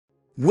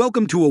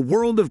Welcome to a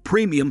world of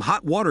premium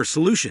hot water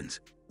solutions.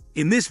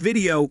 In this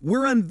video,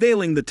 we're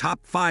unveiling the top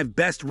 5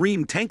 best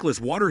Rheem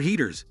Tankless Water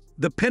Heaters,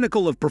 the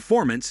pinnacle of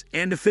performance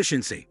and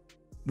efficiency.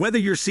 Whether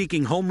you're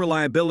seeking home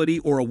reliability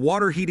or a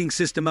water heating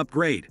system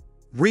upgrade,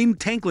 Rheem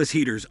Tankless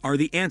Heaters are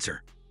the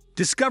answer.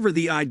 Discover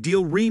the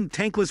ideal Rheem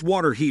Tankless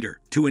Water Heater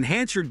to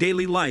enhance your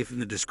daily life in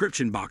the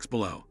description box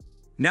below.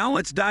 Now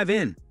let's dive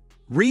in.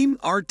 Rheem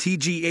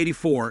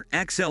RTG84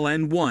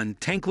 XLN1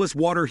 Tankless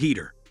Water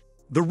Heater.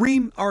 The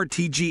Rheem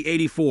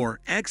RTG84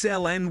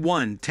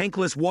 XLN1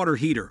 Tankless Water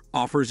Heater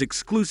offers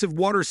exclusive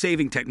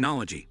water-saving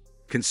technology,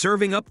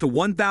 conserving up to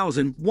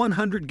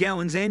 1,100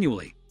 gallons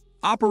annually.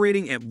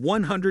 Operating at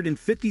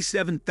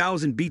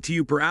 157,000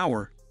 BTU per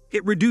hour,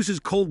 it reduces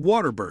cold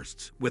water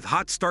bursts with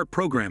hot start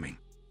programming.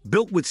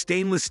 Built with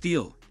stainless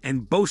steel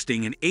and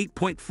boasting an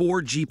 8.4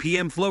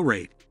 GPM flow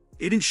rate,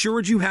 it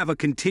ensures you have a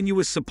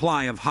continuous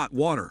supply of hot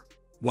water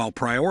while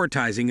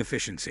prioritizing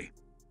efficiency.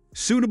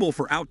 Suitable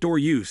for outdoor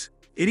use,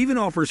 it even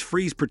offers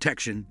freeze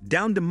protection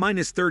down to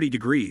 -30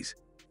 degrees.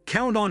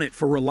 Count on it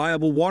for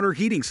reliable water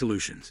heating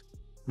solutions.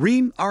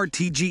 Rheem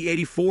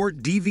RTG84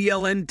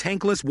 DVLN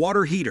Tankless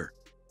Water Heater.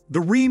 The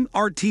Rheem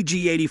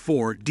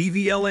RTG84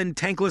 DVLN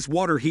Tankless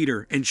Water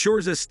Heater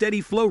ensures a steady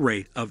flow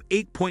rate of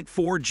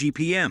 8.4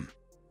 GPM.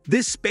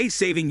 This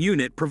space-saving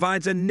unit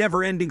provides a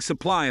never-ending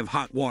supply of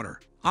hot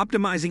water,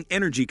 optimizing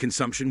energy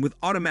consumption with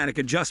automatic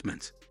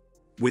adjustments.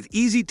 With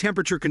easy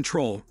temperature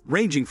control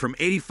ranging from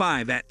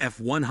 85 at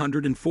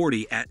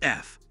F140 at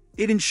F,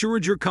 it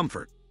ensures your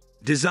comfort.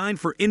 Designed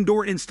for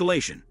indoor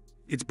installation,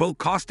 it's both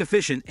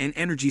cost-efficient and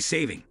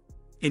energy-saving.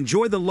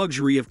 Enjoy the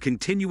luxury of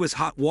continuous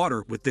hot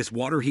water with this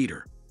water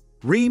heater.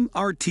 Rheem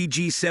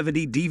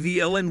RTG70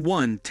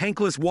 DVLN1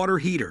 Tankless Water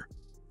Heater.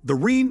 The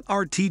Rheem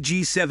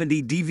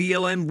RTG70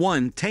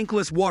 DVLN1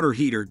 Tankless Water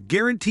Heater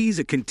guarantees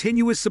a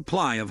continuous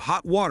supply of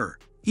hot water,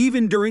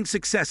 even during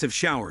successive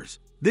showers.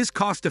 This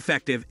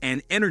cost-effective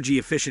and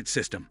energy-efficient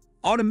system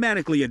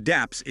automatically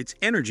adapts its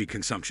energy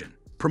consumption,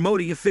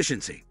 promoting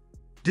efficiency.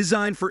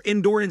 Designed for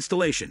indoor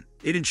installation,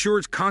 it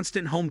ensures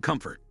constant home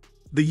comfort.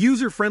 The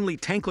user-friendly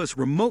tankless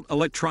remote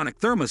electronic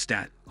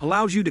thermostat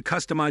allows you to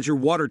customize your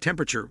water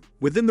temperature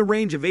within the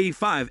range of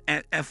 85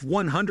 at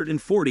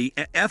F140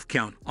 at F.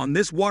 Count on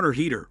this water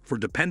heater for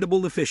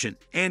dependable, efficient,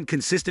 and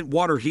consistent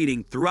water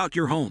heating throughout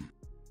your home.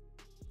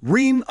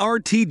 Rheem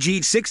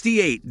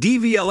RTG68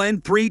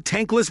 DVLN3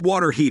 Tankless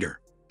Water Heater.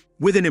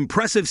 With an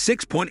impressive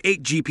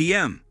 6.8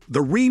 GPM, the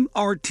Rheem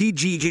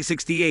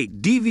RTG68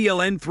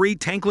 DVLN3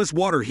 Tankless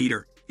Water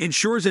Heater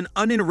ensures an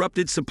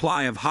uninterrupted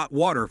supply of hot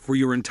water for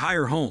your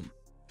entire home,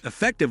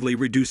 effectively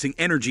reducing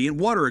energy and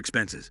water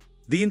expenses.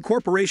 The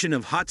incorporation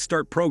of hot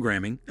start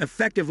programming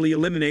effectively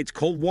eliminates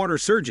cold water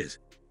surges,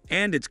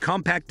 and its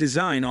compact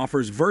design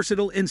offers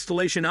versatile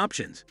installation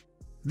options.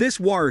 This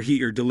water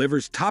heater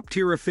delivers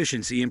top-tier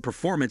efficiency and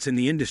performance in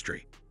the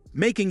industry,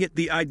 making it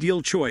the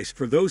ideal choice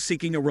for those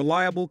seeking a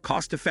reliable,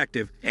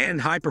 cost-effective, and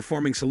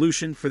high-performing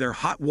solution for their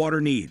hot water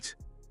needs.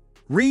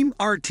 Rheem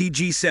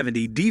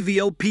RTG70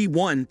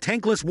 DVLP1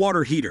 Tankless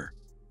Water Heater.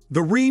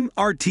 The Rheem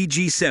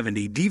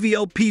RTG70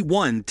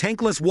 DVLP1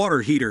 Tankless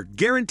Water Heater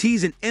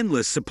guarantees an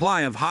endless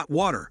supply of hot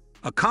water,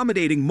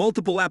 accommodating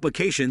multiple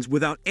applications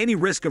without any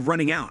risk of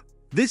running out.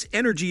 This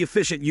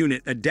energy-efficient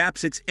unit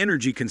adapts its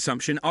energy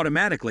consumption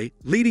automatically,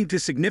 leading to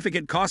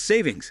significant cost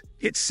savings.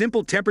 Its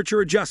simple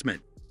temperature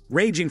adjustment,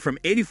 ranging from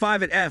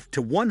 85 at F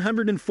to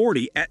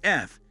 140 at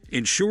F,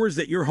 ensures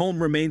that your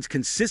home remains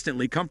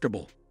consistently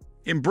comfortable.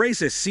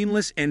 Embrace a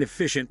seamless and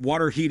efficient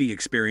water heating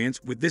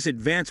experience with this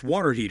advanced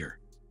water heater,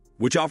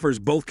 which offers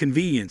both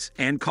convenience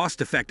and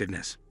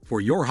cost-effectiveness for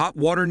your hot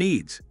water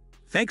needs.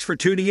 Thanks for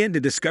tuning in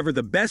to discover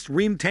the best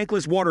Rheem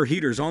Tankless Water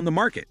Heaters on the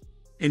market.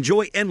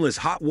 Enjoy endless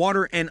hot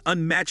water and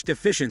unmatched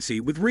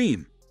efficiency with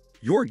Rheem,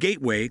 your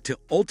gateway to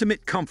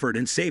ultimate comfort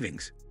and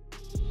savings.